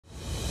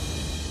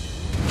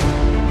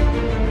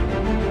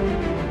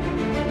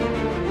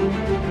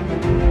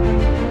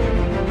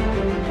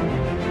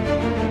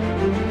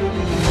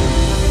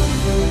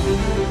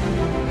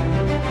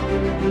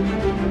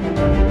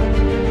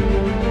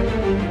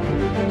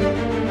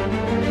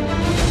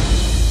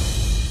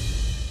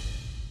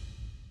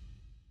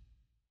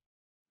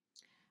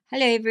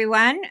Hello,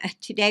 everyone.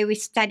 Today we're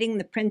studying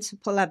the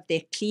principle of the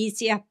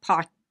Ecclesia,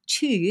 part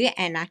 2,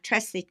 and I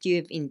trust that you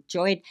have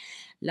enjoyed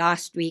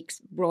last week's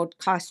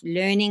broadcast,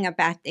 learning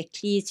about the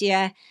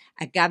Ecclesia,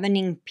 a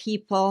governing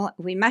people.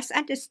 We must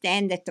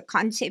understand that the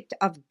concept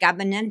of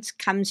governance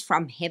comes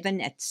from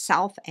heaven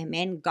itself.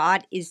 Amen.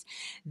 God is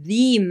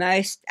the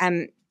most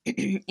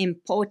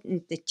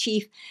important, the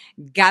chief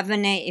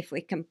governor, if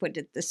we can put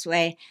it this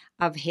way,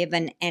 of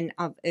heaven and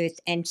of earth.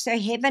 And so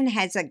heaven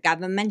has a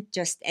government,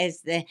 just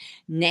as the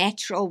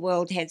natural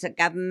world has a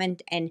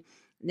government, and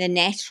the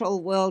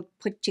natural world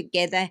put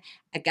together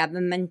a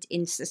government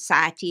in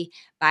society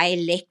by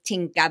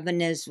electing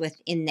governors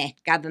within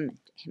that government.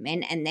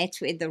 Amen. And that's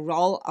where the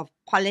role of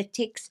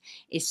politics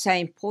is so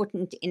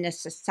important in a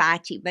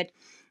society. But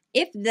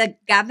if the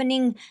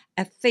governing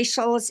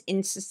officials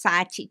in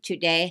society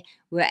today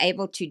were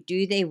able to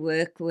do their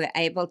work, were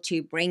able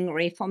to bring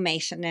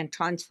reformation and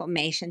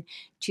transformation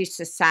to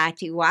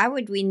society, why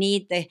would we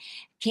need the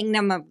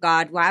kingdom of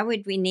God? Why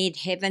would we need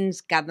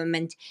heaven's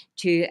government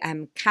to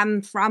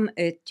come from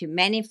earth, to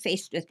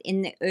manifest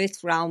within the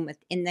earth realm,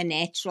 within the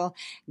natural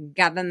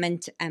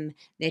government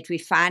that we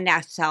find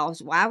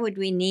ourselves? Why would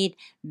we need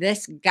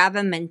this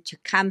government to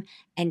come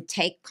and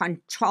take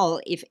control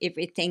if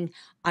everything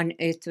on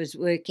earth was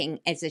working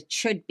as it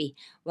should be?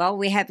 Well,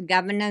 we have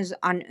governors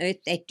on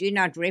earth that do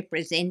not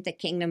represent the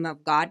kingdom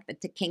of God,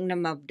 but the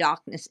kingdom of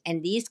darkness.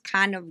 And these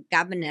kind of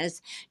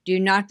governors do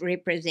not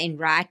represent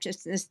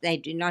righteousness. They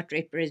do not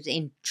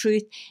represent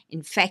truth.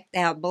 In fact,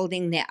 they are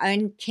building their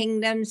own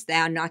kingdoms. They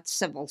are not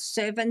civil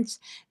servants.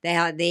 They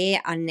are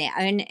there on their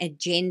own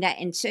agenda.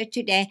 And so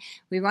today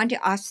we want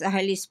to ask the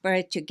Holy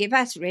Spirit to give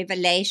us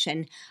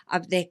revelation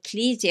of the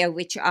ecclesia,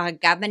 which are a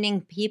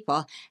governing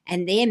people,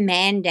 and their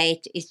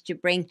mandate is to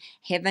bring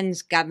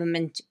heaven's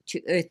government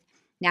to earth.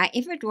 Now,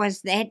 if it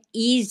was that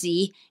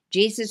easy,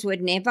 Jesus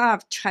would never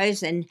have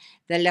chosen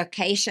the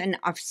location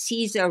of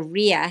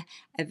Caesarea,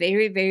 a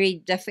very, very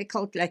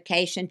difficult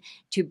location,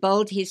 to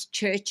build his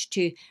church,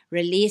 to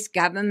release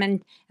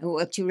government,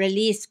 or to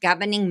release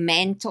governing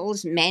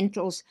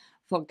mantles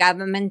for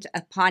government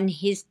upon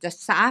his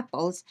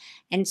disciples.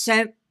 And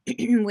so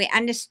we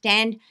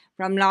understand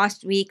from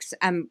last week's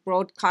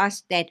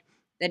broadcast that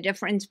the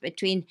difference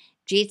between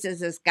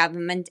Jesus'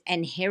 government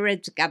and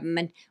Herod's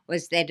government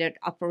was that it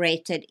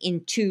operated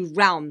in two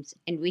realms.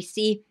 And we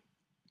see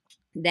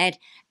that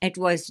it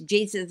was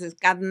Jesus'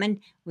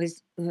 government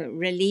was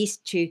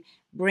released to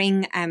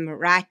bring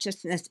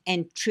righteousness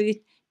and truth,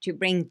 to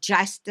bring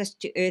justice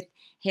to earth.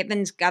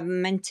 Heaven's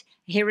government,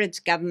 Herod's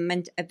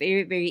government, a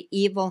very, very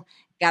evil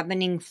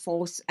governing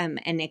force, an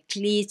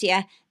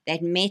ecclesia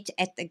that met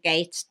at the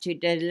gates to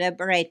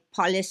deliberate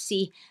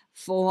policy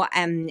for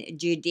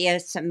Judea,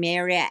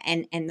 Samaria,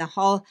 and the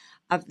whole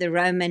of the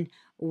Roman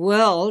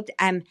world,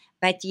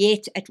 but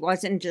yet it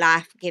wasn't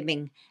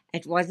life-giving.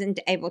 It wasn't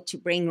able to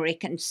bring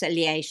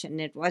reconciliation.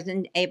 It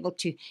wasn't able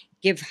to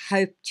give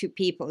hope to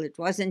people. It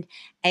wasn't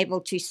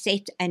able to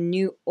set a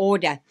new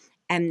order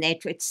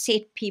that would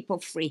set people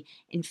free.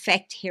 In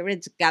fact,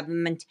 Herod's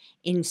government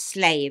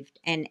enslaved,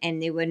 and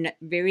there were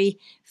very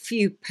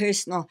few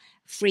personal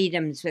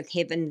freedoms with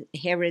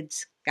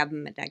Herod's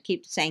government. I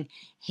keep saying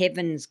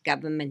heaven's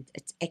government.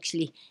 It's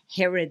actually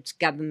Herod's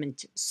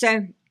government.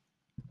 So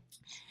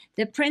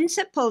the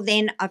principle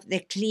then of the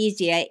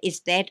ecclesia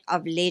is that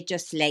of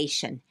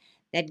legislation,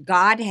 that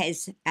God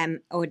has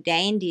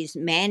ordained, He's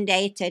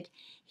mandated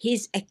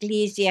His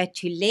ecclesia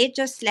to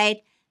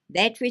legislate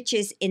that which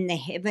is in the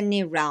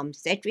heavenly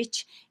realms, that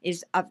which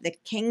is of the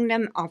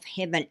kingdom of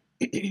heaven,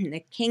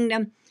 the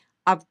kingdom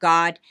of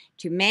God,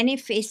 to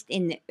manifest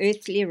in the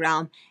earthly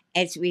realm,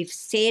 as we've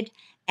said,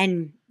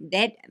 and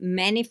that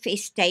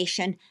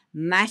manifestation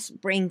must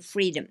bring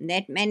freedom.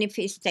 That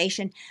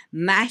manifestation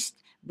must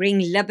bring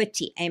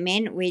liberty.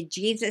 Amen. Where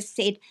Jesus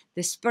said,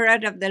 the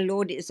Spirit of the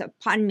Lord is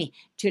upon me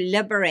to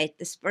liberate.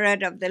 The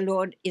Spirit of the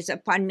Lord is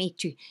upon me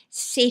to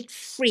set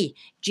free.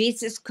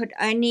 Jesus could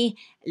only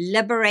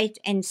liberate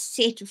and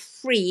set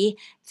free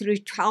through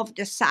 12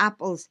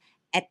 disciples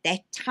at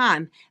that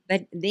time.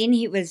 But then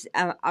he was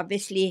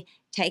obviously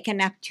taken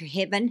up to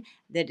heaven.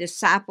 The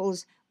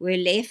disciples were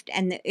left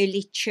and the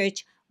early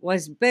church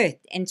was birthed.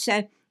 And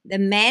so the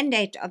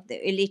mandate of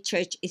the early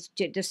church is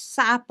to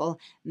disciple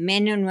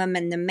men and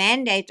women. The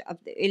mandate of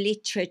the early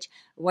church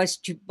was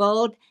to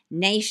build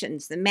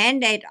nations. The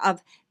mandate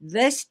of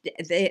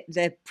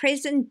the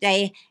present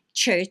day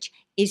church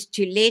is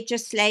to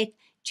legislate,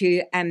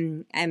 to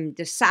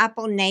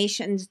disciple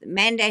nations. The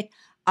mandate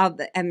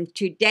of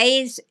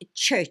today's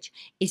church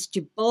is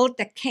to build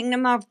the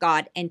kingdom of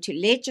God and to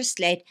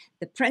legislate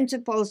the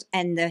principles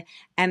and the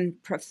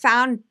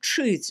profound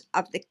truths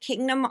of the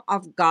kingdom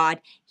of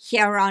God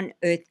here on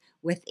earth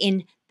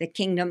within the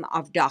kingdom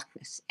of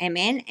darkness.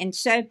 Amen. And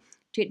so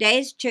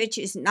today's church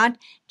is not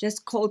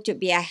just called to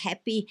be a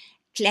happy,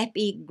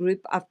 clappy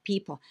group of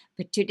people,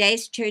 but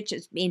today's church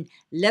has been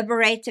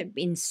liberated,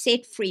 been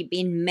set free,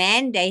 been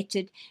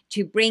mandated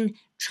to bring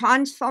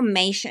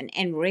transformation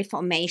and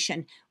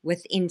reformation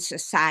within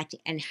society.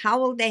 And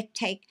how will that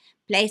take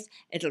place,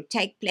 it'll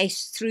take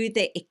place through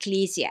the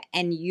ecclesia.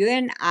 And you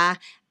and I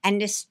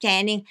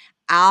understanding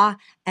our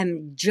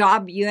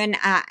job, you and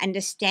I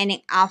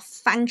understanding our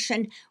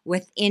function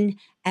within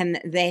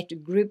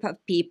that group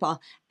of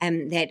people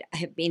that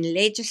have been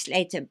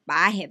legislated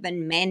by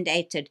heaven,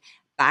 mandated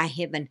by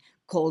heaven,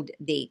 called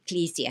the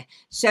ecclesia.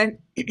 So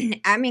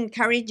I'm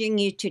encouraging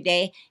you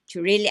today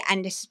to really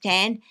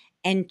understand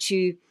and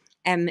to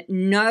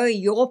know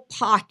your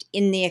part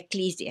in the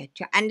ecclesia,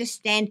 to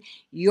understand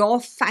your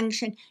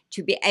function,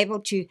 to be able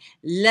to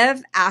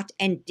live out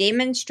and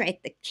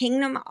demonstrate the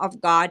kingdom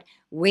of God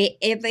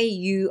wherever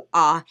you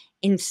are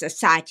in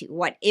society,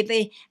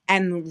 whatever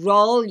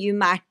role you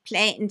might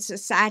play in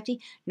society.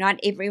 Not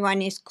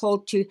everyone is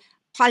called to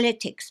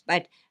politics,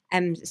 but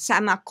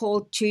some are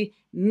called to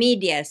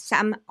media,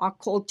 some are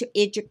called to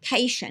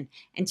education.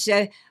 And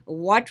so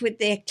what would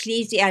the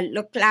ecclesia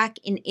look like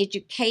in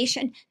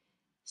education?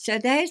 So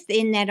those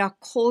then that are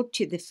called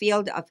to the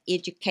field of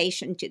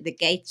education, to the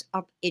gates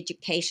of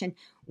education,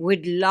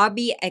 would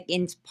lobby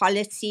against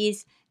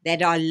policies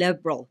that are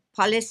liberal,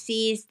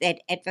 policies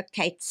that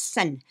advocate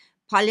sin,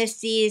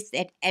 policies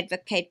that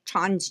advocate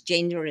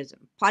transgenderism,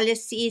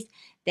 policies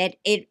that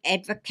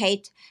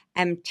advocate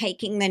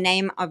taking the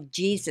name of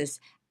Jesus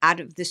out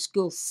of the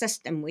school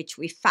system, which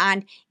we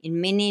find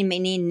in many,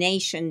 many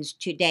nations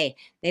today.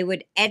 They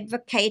would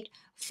advocate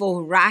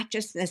for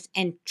righteousness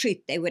and truth.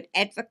 They would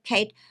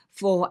advocate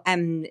for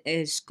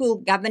school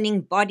governing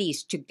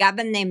bodies to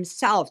govern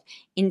themselves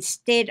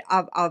instead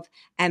of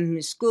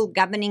school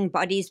governing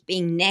bodies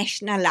being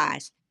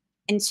nationalized.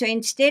 And so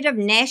instead of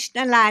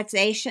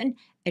nationalization,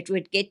 it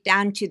would get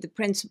down to the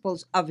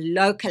principles of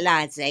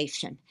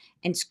localization.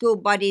 And school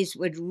bodies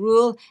would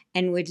rule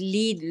and would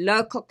lead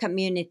local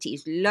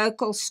communities,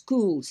 local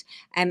schools.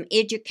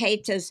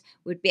 Educators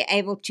would be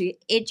able to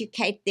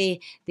educate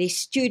their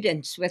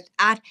students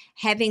without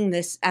having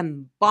this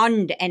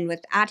bond and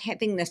without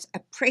having this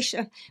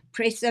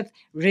oppressive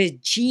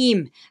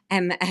regime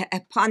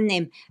upon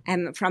them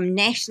from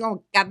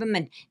national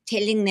government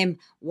telling them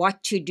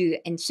what to do.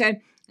 And so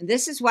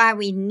this is why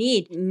we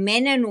need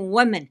men and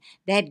women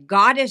that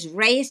God has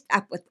raised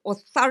up with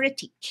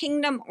authority,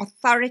 kingdom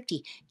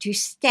authority, to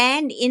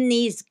stand in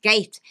these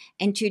gates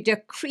and to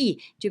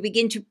decree, to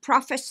begin to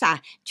prophesy,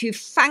 to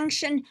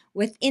function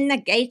within the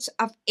gates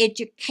of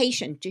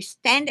education, to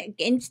stand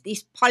against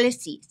these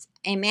policies.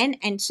 Amen.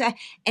 And so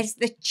as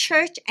the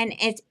church and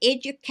as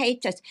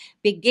educators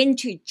begin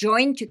to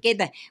join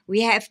together,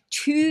 we have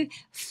two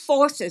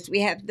forces. We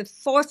have the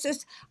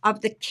forces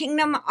of the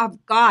kingdom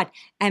of God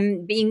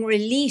being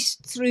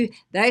released through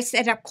those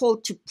that are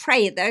called to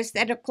pray, those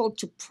that are called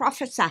to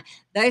prophesy,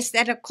 those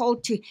that are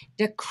called to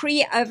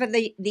decree over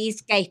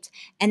these gates.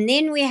 And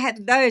then we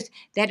have those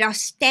that are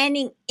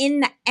standing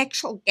in the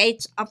actual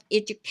gates of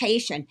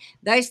education,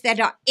 those that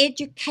are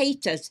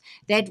educators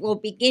that will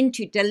begin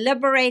to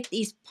deliberate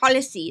these policies.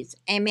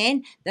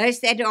 Amen. Those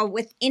that are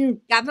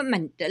within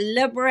government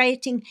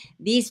deliberating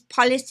these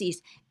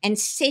policies and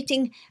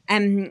setting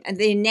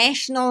the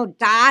national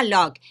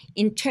dialogue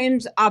in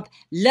terms of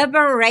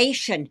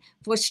liberation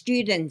for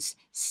students,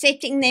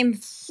 setting them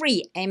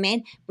free,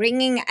 amen,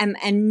 bringing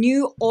a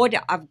new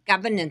order of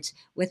governance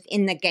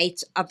within the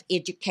gates of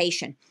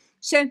education.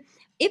 So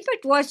if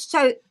it was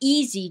so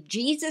easy,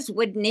 Jesus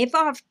would never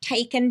have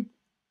taken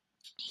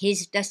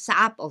his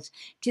disciples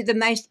to the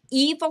most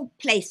evil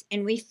place.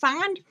 And we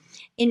find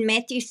in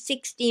Matthew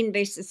 16,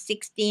 verses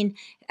 16,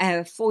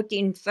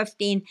 14,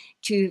 15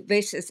 to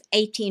verses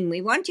 18,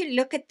 we want to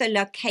look at the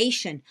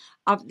location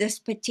of this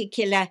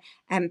particular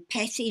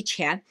passage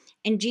here.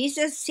 And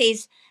Jesus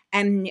says,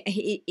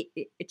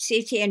 it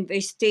says here in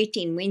verse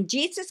 13, when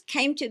Jesus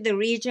came to the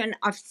region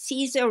of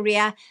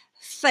CAESAREA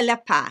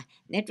Philippi,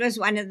 that was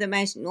one of the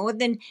most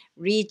northern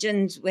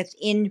regions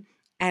within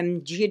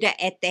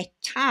Judah at that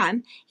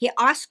time, he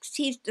asks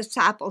his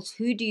disciples,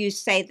 who do you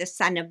say the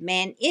Son of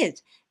Man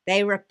is?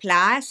 They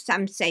reply,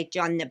 some say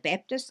John the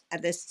Baptist,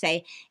 others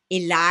say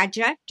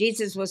Elijah.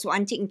 Jesus was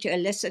wanting to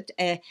elicit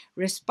a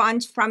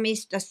response from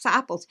his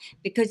disciples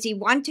because he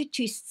wanted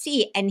to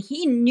see, and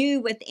he knew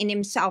within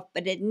himself,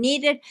 but it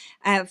needed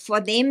for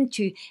them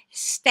to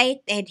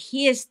state that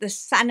he is the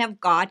Son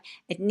of God.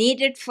 It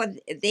needed for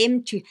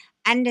them to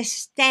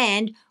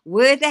understand,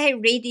 were they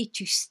ready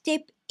to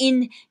step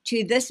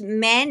into this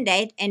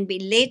mandate and be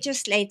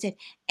legislated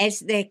as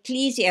the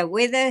ecclesia?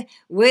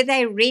 Were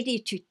they ready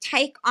to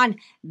take on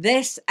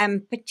this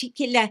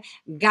particular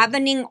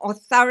governing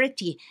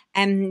authority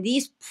and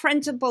these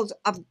principles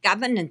of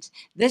governance,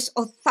 this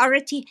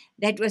authority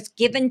that was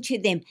given to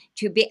them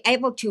to be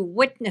able to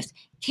witness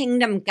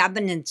kingdom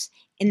governance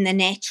in the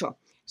natural?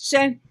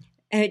 So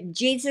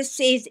Jesus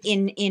says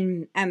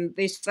in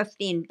verse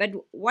 15, but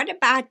what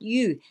about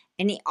you?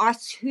 And he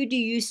asks, who do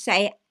you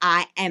say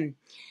I am?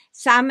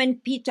 Simon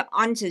Peter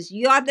answers,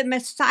 you are the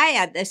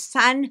Messiah, the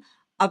Son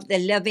of the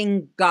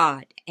living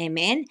God.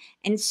 Amen.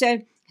 And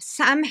so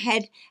Some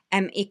had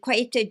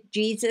equated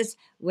Jesus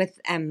with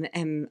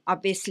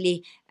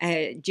obviously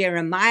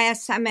Jeremiah.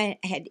 Some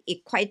had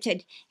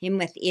equated him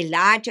with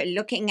Elijah,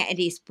 looking at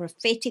his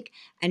prophetic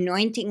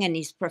anointing and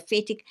his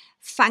prophetic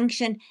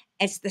function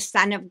as the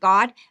Son of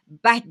God.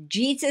 But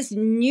Jesus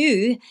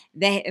knew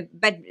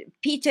but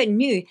Peter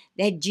knew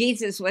that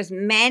Jesus was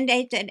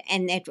mandated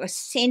and that was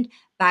sent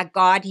by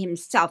God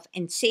himself,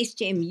 and says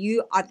to him,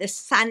 "You are the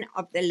Son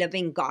of the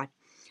living God."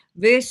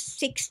 Verse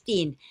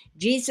 16,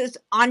 Jesus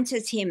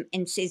answers him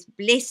and says,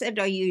 "Blessed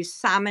are you,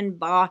 Simon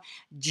Bar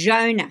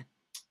Jonah,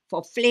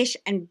 for flesh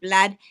and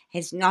blood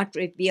has not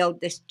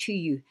revealed this to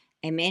you."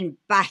 Amen.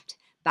 But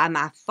by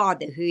my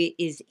Father who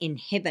is in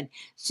heaven.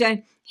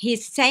 So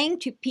he's saying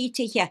to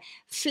Peter here,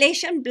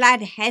 flesh and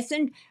blood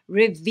hasn't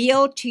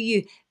revealed to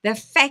you the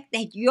fact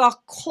that you are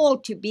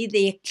called to be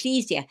the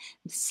ecclesia.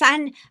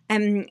 Son,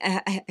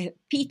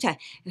 Peter,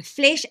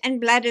 flesh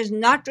and blood is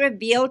not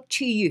revealed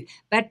to you,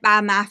 but by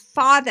my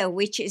Father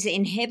which is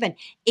in heaven,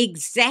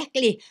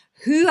 exactly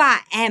who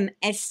I am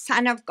as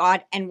Son of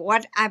God and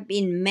what I've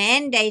been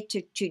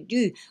mandated to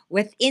do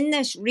within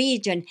this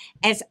region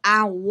as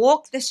I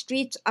walk the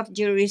streets of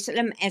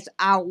Jerusalem, as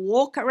I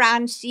walk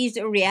around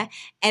Caesarea,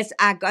 as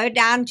I go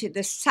down to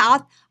the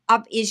south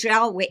of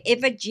Israel,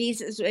 wherever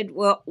Jesus would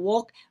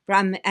walk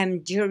from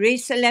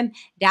Jerusalem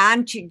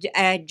down to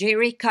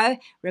Jericho.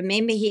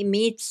 Remember, he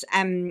meets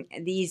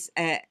these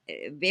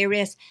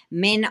various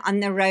men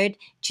on the road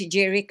to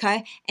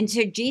Jericho. And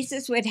so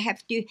Jesus would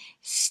have to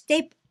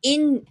step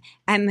in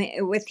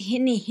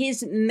within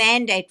his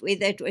mandate,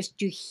 whether it was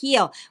to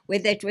heal,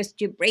 whether it was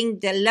to bring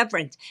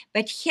deliverance.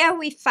 But here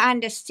we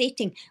find a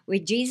setting where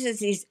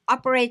Jesus is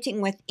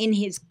operating within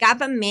his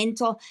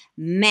governmental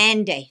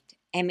mandate.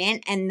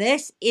 Amen. And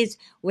this is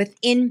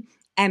within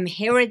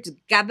Herod's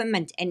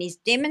government, and he's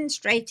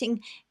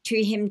demonstrating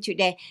to him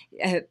today,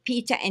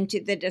 Peter, and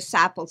to the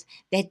disciples,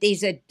 that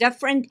there's a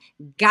different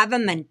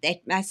government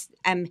that must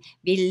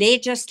be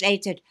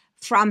legislated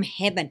from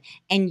heaven,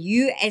 and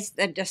you as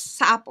the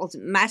disciples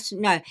must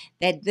know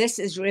that this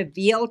is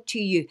revealed to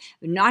you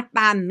not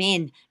by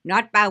men,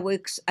 not by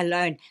works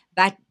alone,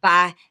 but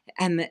by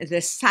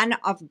the Son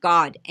of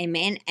God,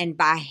 amen, and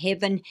by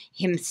heaven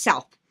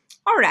himself.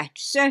 All right,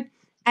 so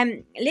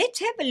let's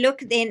have a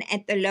look then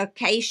at the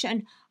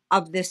location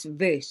of this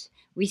verse.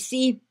 We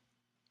see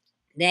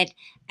that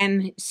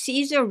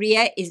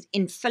Caesarea is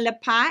in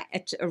Philippi.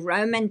 It's a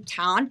Roman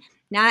town.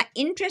 Now,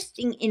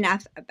 interesting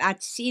enough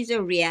about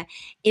Caesarea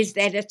is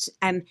that it's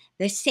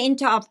the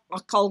center of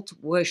occult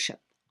worship.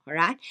 All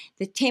right,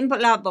 the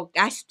temple of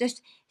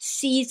Augustus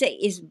Caesar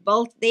is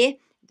built there.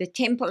 The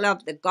temple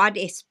of the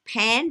goddess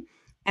Pan,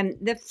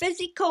 the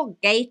physical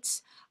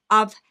gates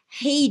of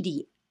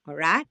Hades. All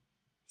right,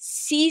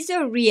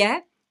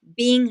 Caesarea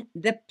being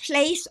the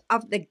place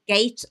of the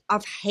gates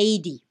of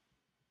Hades.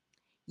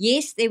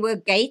 Yes, there were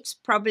gates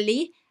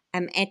probably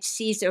at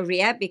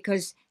Caesarea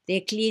because the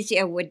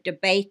ecclesia would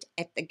debate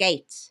at the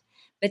gates.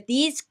 But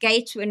these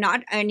gates were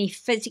not only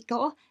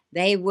physical,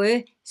 they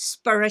were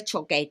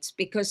spiritual gates,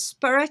 because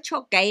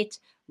spiritual gates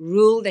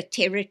rule the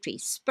territory.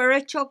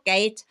 Spiritual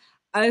gates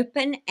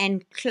open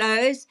and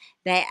close.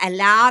 They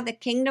allow the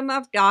kingdom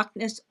of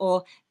darkness,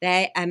 or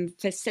they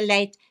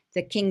facilitate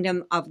the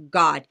kingdom of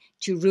God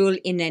to rule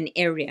in an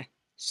area.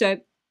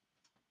 So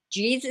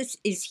Jesus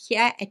is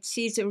here at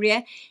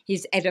Caesarea.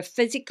 He's at a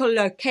physical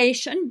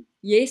location.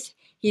 Yes,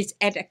 he's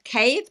at a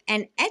cave.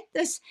 And at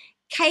this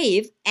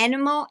cave,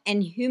 animal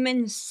and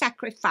human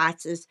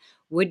sacrifices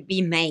would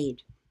be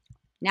made.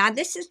 Now,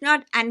 this is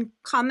not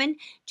uncommon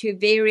to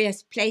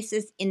various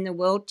places in the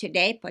world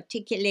today,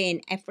 particularly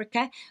in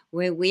Africa,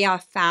 where we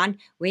are found,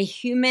 where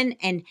human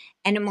and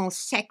animal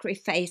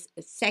sacrifices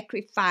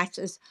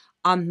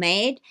are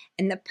made.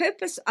 And the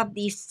purpose of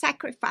these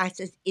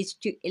sacrifices is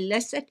to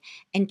elicit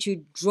and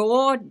to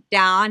draw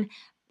down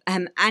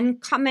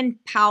uncommon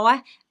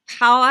power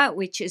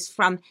which is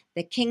from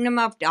the kingdom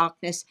of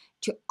darkness,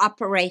 to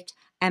operate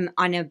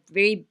on a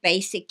very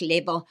basic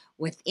level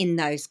within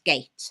those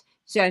gates.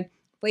 So,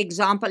 for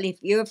example, if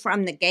you're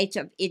from the gate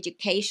of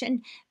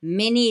education,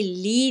 many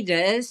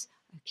leaders,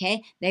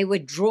 okay, they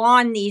would draw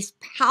on these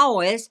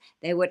powers.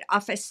 They would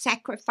offer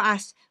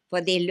sacrifice for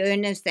their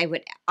learners. They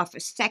would offer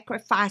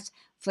sacrifice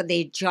for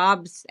their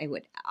jobs. They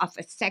would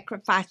offer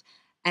sacrifice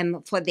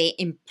for their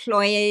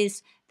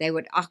employers. They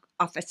would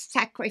offer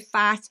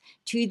sacrifice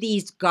to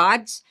these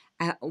gods.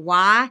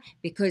 Why?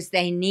 Because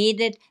they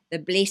needed the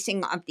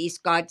blessing of these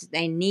gods.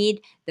 They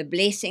need the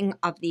blessing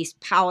of these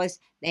powers.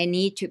 They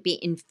need to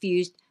be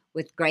infused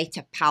with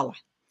greater power.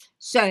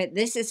 So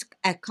this is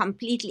a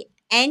completely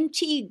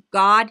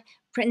anti-God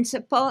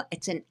principle.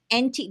 It's an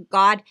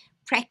anti-God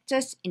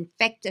practice. In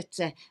fact,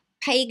 it's a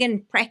pagan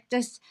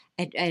practice.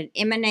 It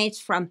emanates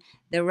from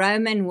the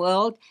Roman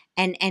world,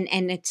 and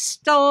it's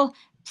still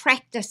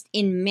practiced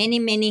in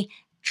many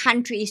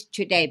countries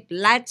today.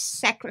 Blood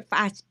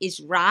sacrifice is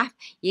rife.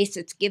 Yes,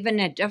 it's given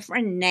a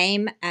different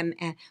name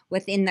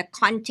within the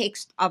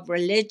context of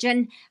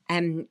religion.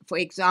 For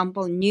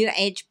example, New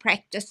Age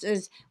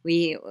practices.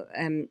 We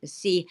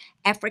see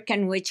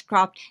African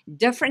witchcraft.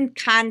 Different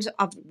kinds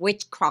of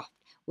witchcraft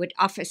would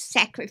offer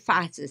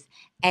sacrifices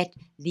at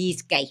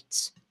these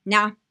gates.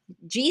 Now,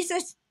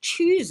 Jesus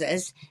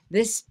chooses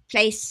this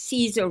place,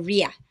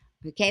 Caesarea,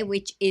 okay,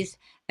 which is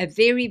a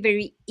very,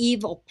 very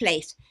evil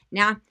place.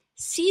 Now,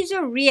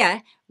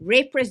 Caesarea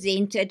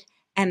represented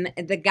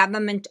the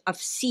government of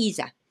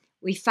Caesar.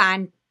 We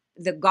find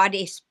the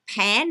goddess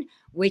Pan,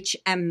 which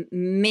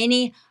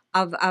many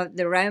of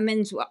the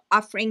Romans were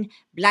offering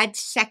blood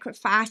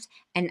sacrifice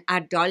and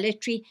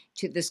idolatry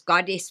to this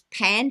goddess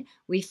Pan.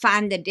 We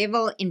find the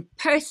devil in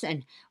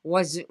person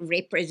was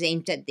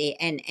represented there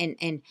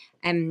and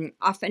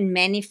often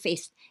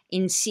manifest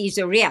in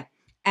Caesarea.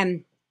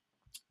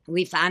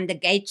 We find the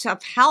gates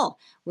of hell,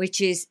 which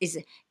is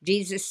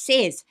Jesus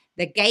says,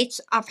 the gates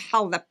of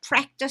hell, the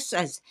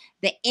practices,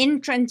 the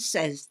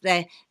entrances,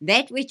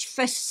 that which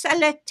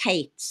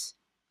facilitates,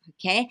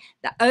 okay,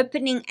 the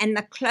opening and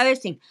the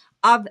closing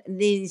of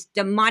these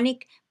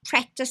demonic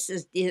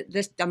practices,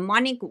 this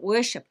demonic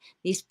worship,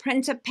 these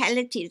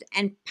principalities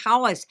and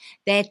powers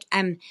that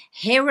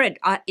Herod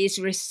is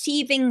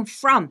receiving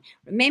from.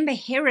 Remember,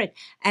 Herod,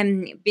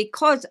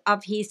 because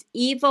of his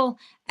evil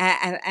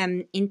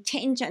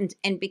intentions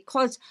and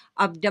because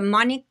of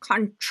demonic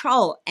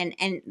control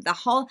and the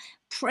whole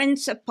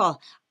principle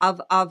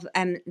of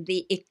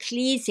the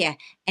ecclesia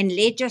and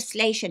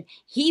legislation,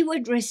 he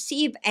would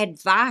receive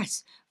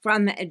advice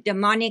from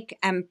demonic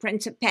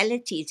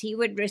principalities. He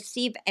would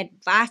receive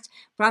advice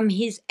from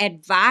his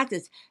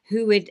advisors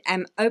who would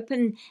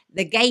open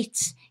the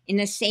gates,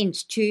 in a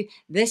sense, to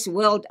this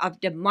world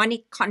of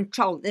demonic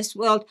control, this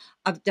world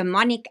of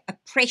demonic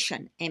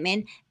oppression,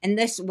 amen, and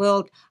this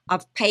world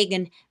of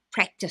pagan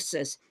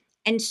practices.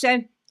 And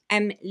so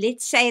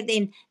let's say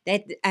then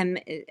that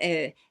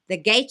the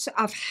gates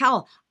of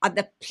hell are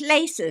the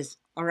places,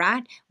 all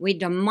right, where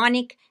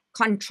demonic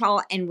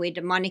control and where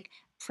demonic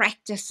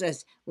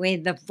practices, where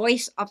the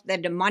voice of the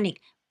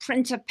demonic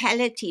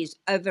principalities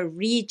over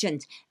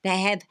regions, they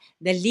have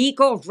the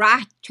legal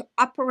right to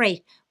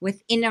operate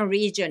within a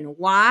region.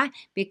 Why?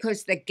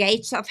 Because the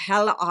gates of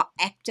hell are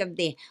active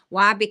there.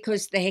 Why?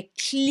 Because the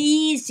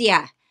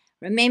ecclesia,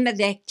 remember,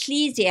 the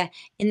ecclesia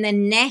in the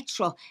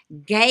natural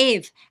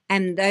gave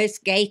those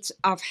gates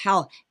of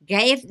hell,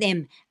 gave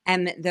them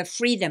the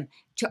freedom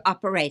to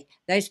operate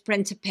those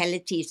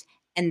principalities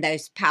and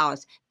those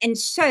powers. And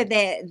so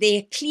the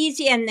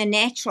ecclesia in the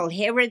natural,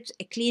 Herod's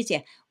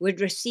ecclesia, would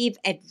receive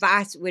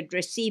advice, would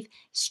receive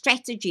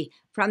strategy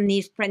from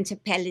these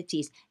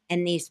principalities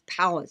and these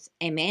powers,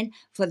 amen,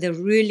 for the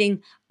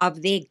ruling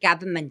of their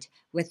government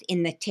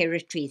within the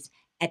territories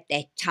at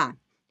that time.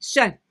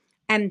 So,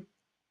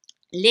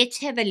 let's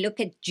have a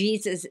look at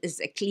Jesus'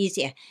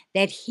 ecclesia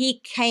that he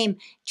came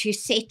to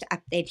set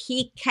up, that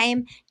he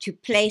came to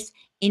place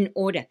in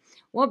order.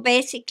 Well,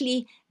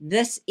 basically,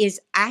 this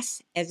is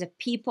us as a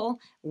people.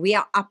 We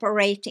are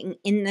operating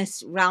in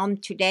this realm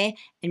today,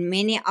 and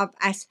many of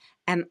us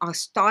are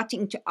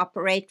starting to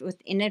operate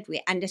within it.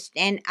 We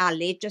understand our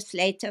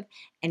legislative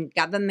and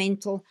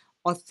governmental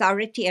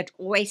authority. It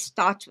always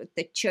starts with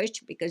the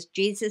church, because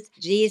Jesus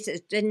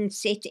didn't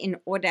set in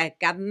order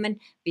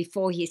government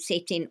before he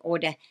set in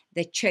order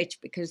the church,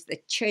 because the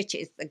church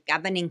is the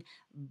governing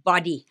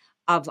body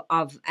of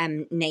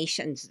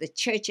nations. The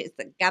church is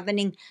the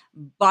governing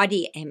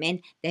body,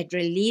 amen, that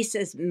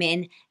releases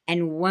men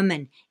and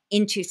women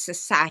into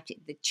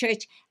society. The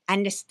church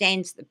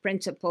understands the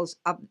principles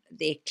of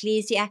the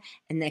ecclesia,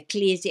 and the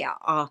ecclesia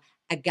are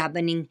a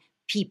governing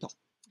people.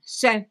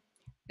 So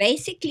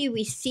basically,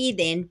 we see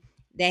then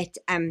that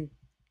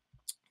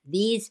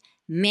these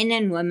men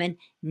and women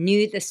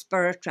knew the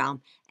spirit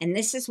realm. And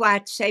this is why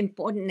it's so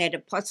important that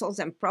apostles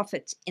and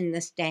prophets in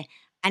this day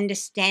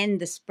understand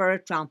the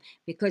spirit realm,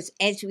 because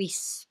as we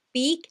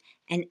speak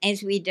and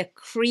as we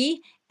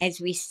decree, as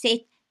we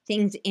set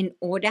things in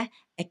order,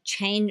 a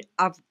change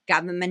of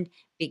government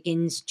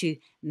begins to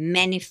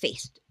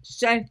manifest.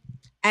 So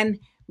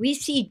we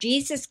see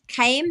Jesus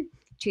came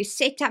to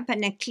set up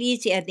an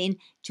ecclesia then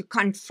to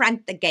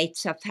confront the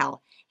gates of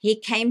hell. He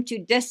came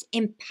to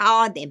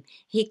disempower them.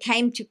 He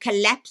came to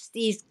collapse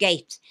these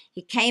gates.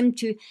 He came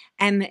to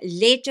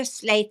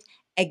legislate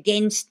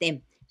against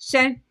them.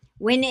 So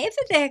wherever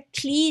the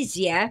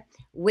ecclesia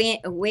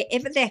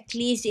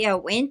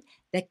went,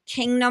 the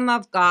kingdom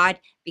of God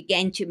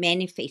began to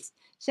manifest.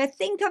 So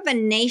think of a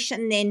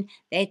nation then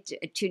that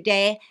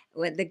today,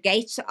 where the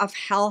gates of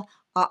hell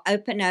are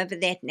open over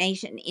that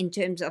nation in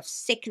terms of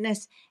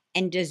sickness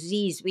and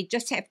disease. We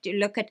just have to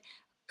look at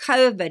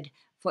COVID,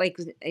 for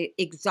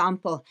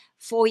example.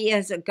 4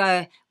 years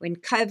ago, when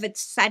COVID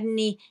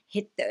suddenly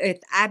hit the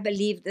earth, I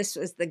believe this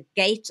was the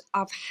gates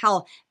of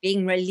hell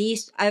being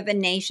released over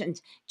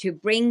nations to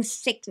bring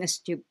sickness,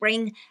 to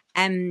bring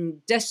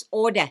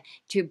disorder,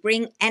 to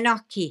bring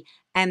anarchy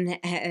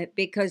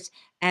because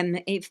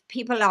if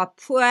people are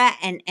poor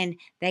and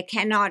they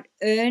cannot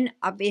earn,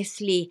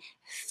 obviously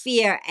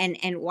fear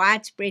and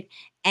widespread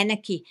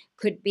anarchy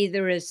could be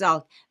the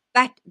result.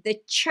 But the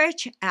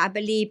church, I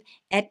believe,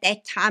 at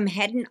that time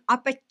had an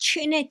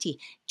opportunity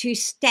to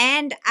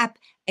stand up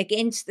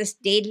against this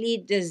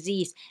deadly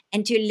disease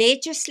and to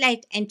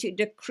legislate and to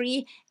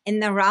decree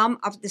in the realm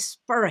of the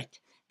spirit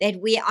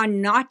that we are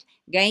not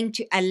going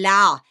to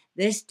allow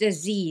this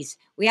disease.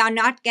 We are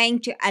not going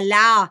to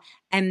allow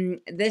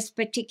this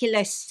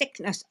particular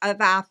sickness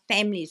of our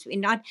families. We're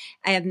not.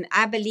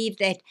 I believe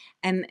that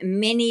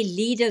many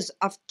leaders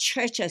of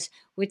churches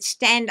would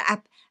stand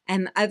up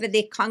over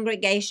their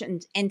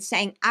congregations and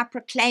saying, I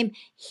proclaim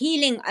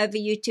healing over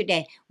you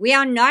today. We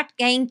are not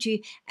going to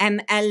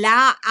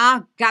allow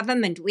our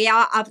government. We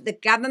are of the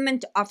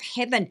government of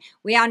heaven.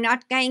 We are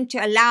not going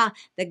to allow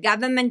the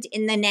government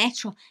in the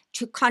natural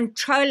to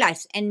control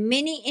us. And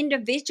many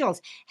individuals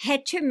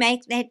had to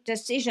make that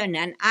decision.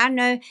 And I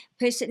know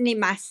personally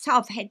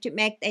myself had to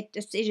make that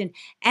decision.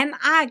 Am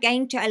I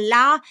going to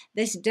allow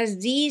this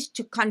disease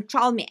to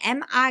control me?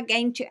 Am I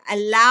going to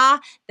allow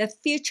the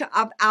future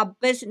of our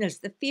business,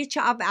 the future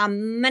of our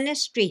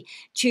ministry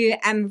to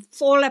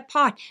fall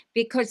apart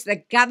because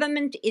the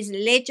government is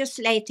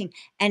legislating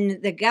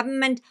and the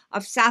government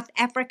of South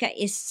Africa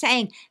is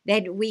saying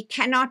that we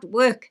cannot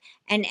work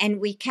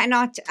and we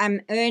cannot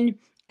earn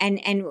and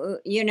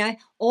you know,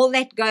 all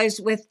that goes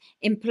with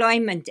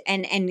employment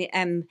and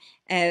men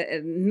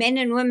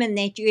and women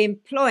that you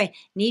employ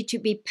need to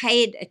be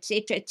paid,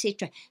 etc.,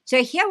 etc.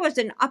 So here was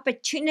an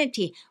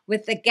opportunity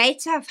with the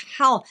gates of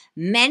hell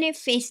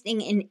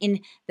manifesting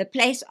in the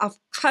place of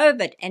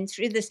COVID and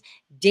through this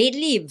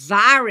deadly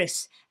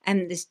virus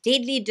and this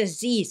deadly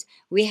disease.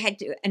 We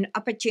had an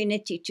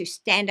opportunity to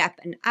stand up,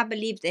 and I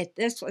believe that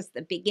this was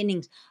the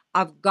beginnings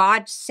of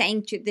God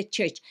saying to the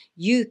church,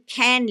 you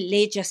can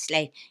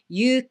legislate,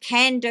 you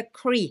can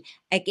decree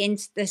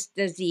against this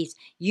disease,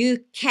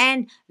 you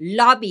can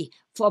lobby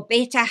for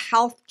better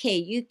health care,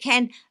 you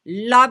can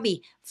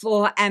lobby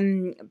for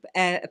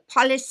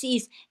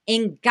policies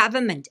in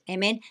government,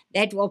 amen,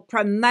 that will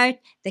promote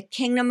the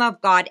kingdom of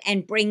God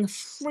and bring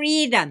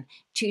freedom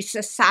to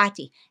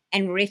society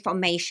and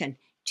reformation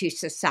to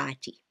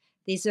society.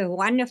 There's a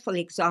wonderful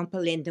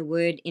example in the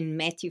word in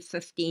Matthew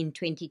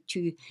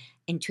 15:22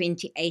 and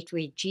 28,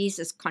 where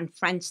Jesus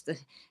confronts the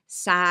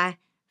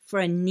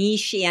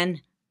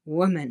Syrophoenician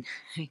woman,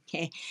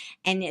 okay,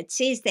 and it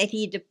says that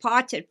he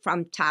departed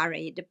from Tyre,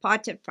 he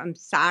departed from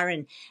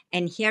Sidon,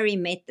 and here he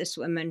met this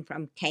woman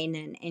from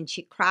Canaan, and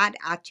she cried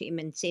out to him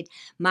and said,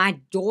 my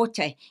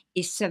daughter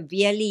is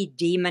severely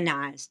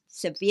demonized,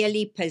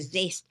 severely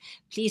possessed.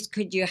 Please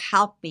could you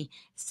help me,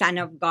 Son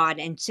of God?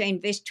 And so in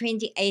verse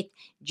 28,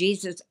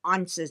 Jesus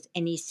answers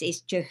and he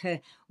says to her,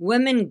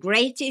 woman,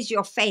 great is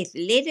your faith.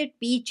 Let it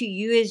be to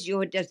you as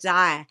your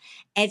desire.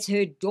 As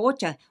her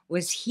daughter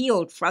was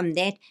healed from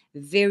that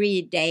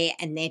very day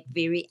and that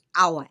very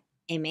hour.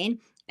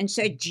 Amen. And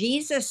so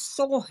Jesus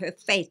saw her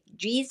faith.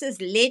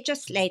 Jesus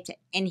legislated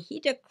and he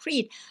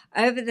decreed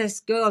over this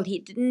girl. He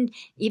didn't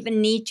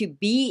even need to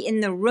be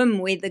in the room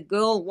where the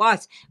girl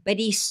was, but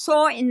he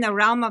saw in the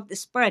realm of the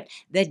spirit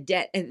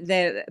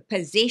the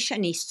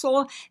possession. He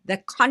saw the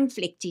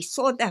conflict. He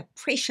saw the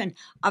oppression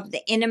of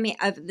the enemy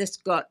over this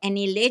girl, and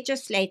he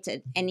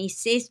legislated and he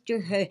says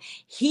to her,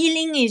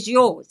 healing is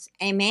yours.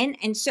 Amen.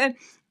 And so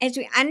as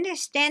we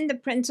understand the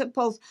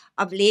principles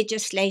of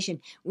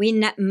legislation, we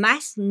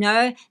must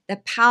know the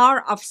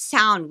power of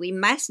sound. We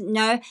must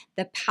know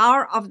the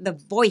power of the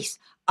voice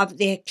of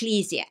the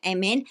ecclesia.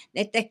 Amen.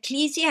 That the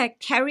ecclesia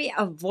carry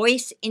a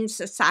voice in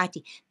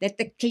society. That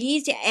the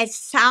ecclesia, as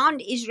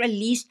sound is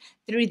released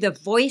through the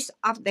voice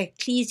of the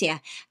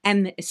ecclesia,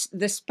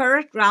 the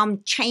spirit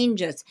realm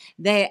changes,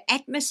 the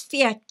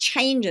atmosphere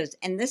changes,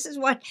 and this is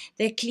what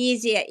the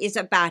ecclesia is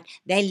about.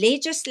 They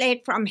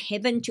legislate from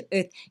heaven to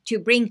earth to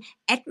bring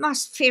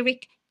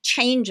atmospheric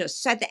changes.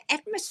 So the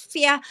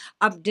atmosphere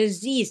of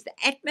disease, the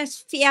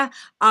atmosphere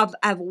of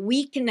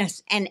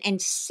weakness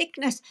and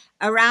sickness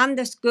around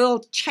this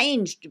girl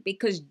changed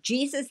because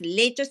Jesus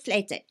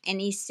legislated and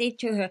he said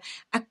to her,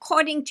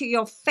 according to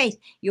your faith,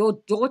 your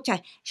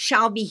daughter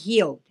shall be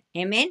healed.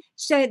 Amen.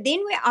 So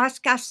then we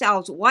ask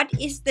ourselves, what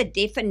is the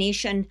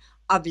definition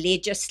of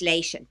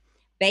legislation?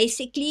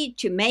 Basically,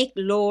 to make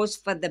laws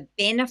for the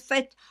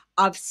benefit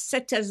of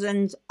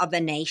citizens of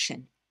a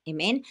nation.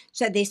 Amen.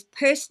 So there's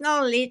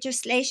personal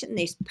legislation,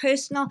 there's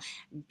personal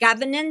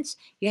governance.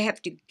 You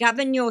have to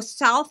govern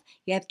yourself.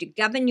 You have to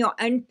govern your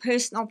own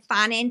personal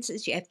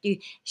finances. You have to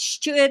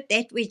steward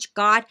that which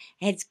God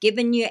has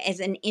given you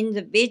as an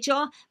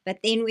individual.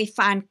 But then we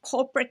find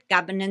corporate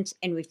governance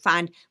and we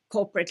find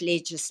corporate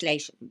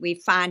legislation. We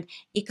find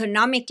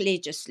economic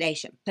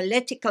legislation,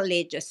 political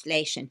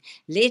legislation,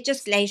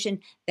 legislation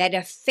that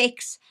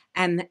affects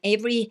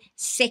every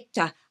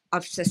sector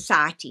of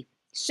society.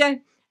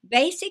 So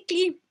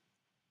basically,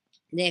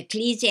 the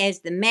ecclesia has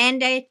the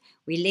mandate.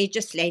 We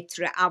legislate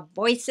through our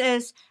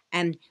voices,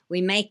 and we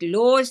make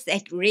laws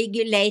that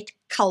regulate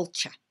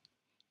culture.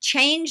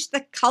 Change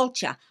the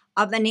culture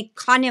of an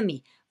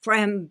economy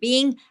from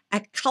being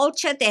a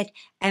culture that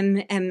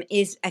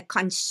is a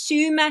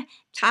consumer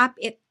type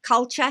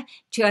culture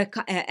to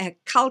a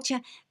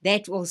culture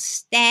that will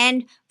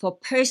stand for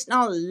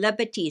personal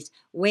liberties,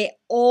 where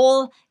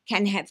all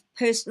can have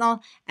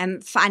personal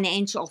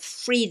financial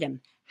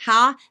freedom.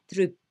 How?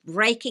 Through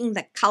breaking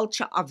the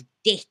culture of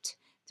debt,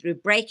 through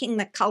breaking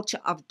the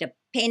culture of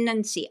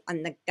dependency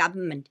on the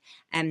government.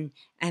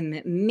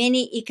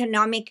 Many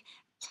economic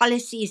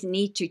policies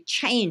need to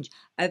change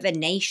over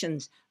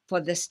nations for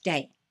this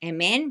day.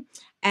 Amen.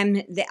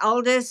 The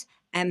elders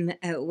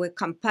were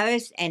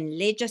composed, and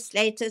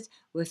legislators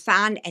were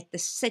found at the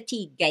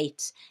city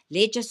gates.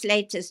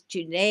 Legislators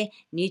today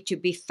need to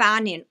be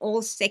found in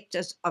all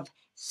sectors of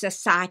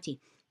society.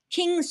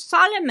 King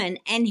Solomon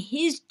and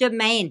his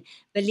domain,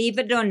 believe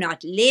it or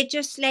not,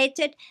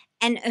 legislated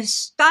and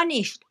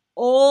astonished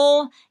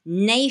all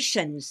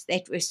nations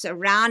that were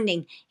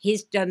surrounding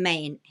his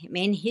domain,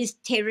 his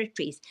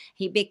territories.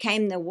 He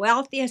became the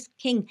wealthiest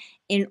king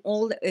in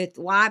all the earth.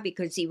 Why?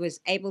 Because he was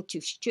able to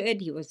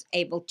steward, he was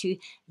able to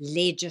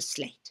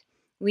legislate.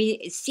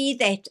 We see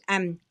that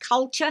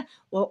culture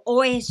will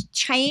always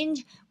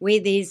change where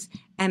there's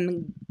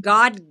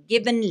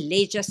God-given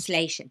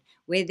legislation,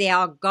 where there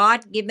are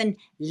God-given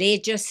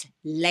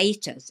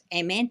legislators.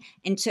 Amen.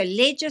 And so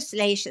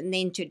legislation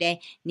then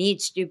today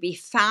needs to be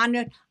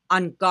founded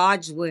on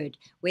God's word,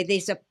 where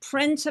there's a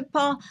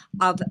principle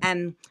of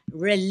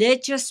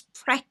religious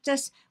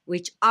practice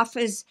which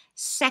offers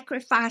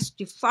sacrifice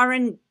to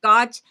foreign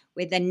gods,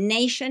 where the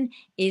nation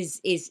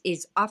is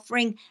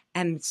offering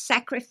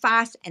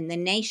sacrifice, and the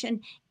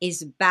nation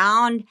is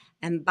bound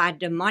by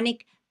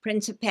demonic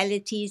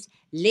principalities.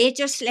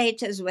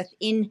 Legislators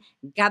within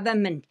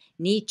government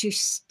need to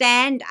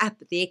stand up.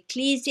 The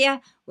ecclesia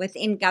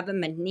within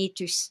government need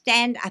to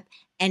stand up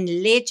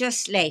and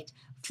legislate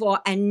for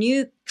a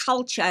new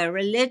culture, a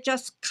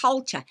religious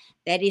culture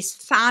that is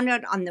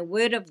founded on the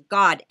word of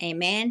God.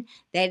 Amen.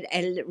 That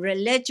a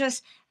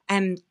religious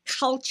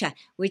culture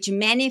which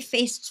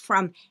manifests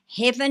from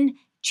heaven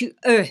to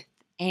earth.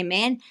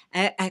 Amen.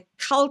 A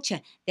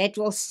culture that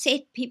will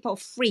set people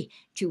free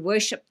to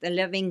worship the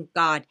living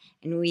God.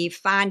 And we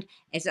find,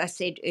 as I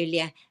said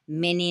earlier,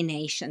 many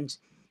nations.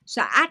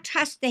 So I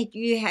trust that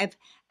you have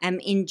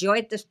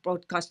enjoyed this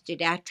broadcast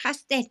today. I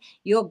trust that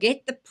you'll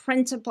get the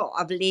principle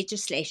of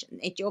legislation,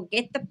 that you'll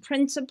get the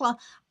principle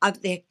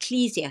of the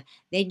ecclesia,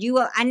 that you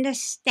will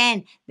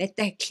understand that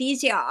the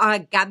ecclesia are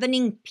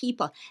governing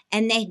people,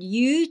 and that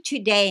you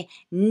today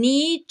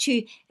need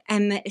to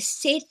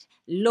set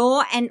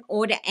law and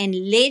order and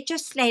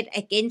legislate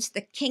against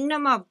the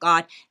kingdom of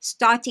God,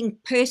 starting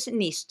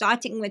personally,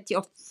 starting with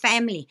your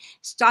family,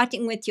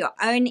 starting with your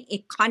own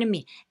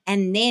economy,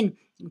 and then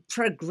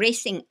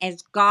progressing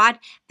as God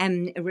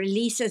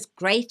releases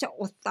greater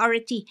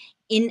authority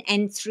in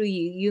and through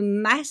you. You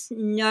must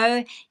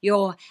know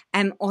your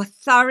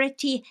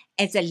authority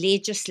as a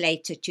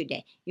legislator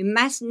today. You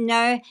must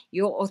know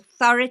your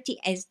authority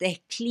as the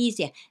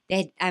ecclesia,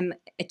 that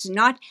it's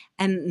not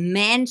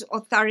man's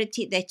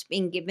authority that's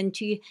been given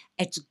to you,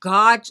 it's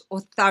God's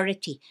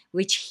authority,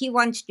 which he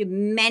wants to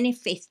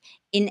manifest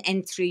in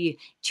and through you,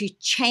 to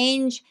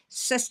change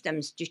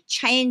systems, to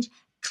change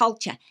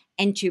culture,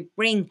 and to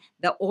bring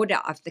the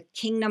order of the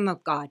kingdom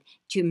of God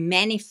to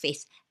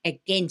manifest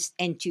against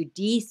and to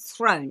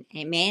dethrone,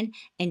 amen,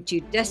 and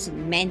to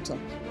dismantle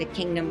the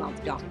kingdom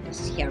of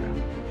darkness here on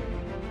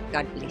earth.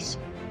 God bless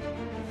you.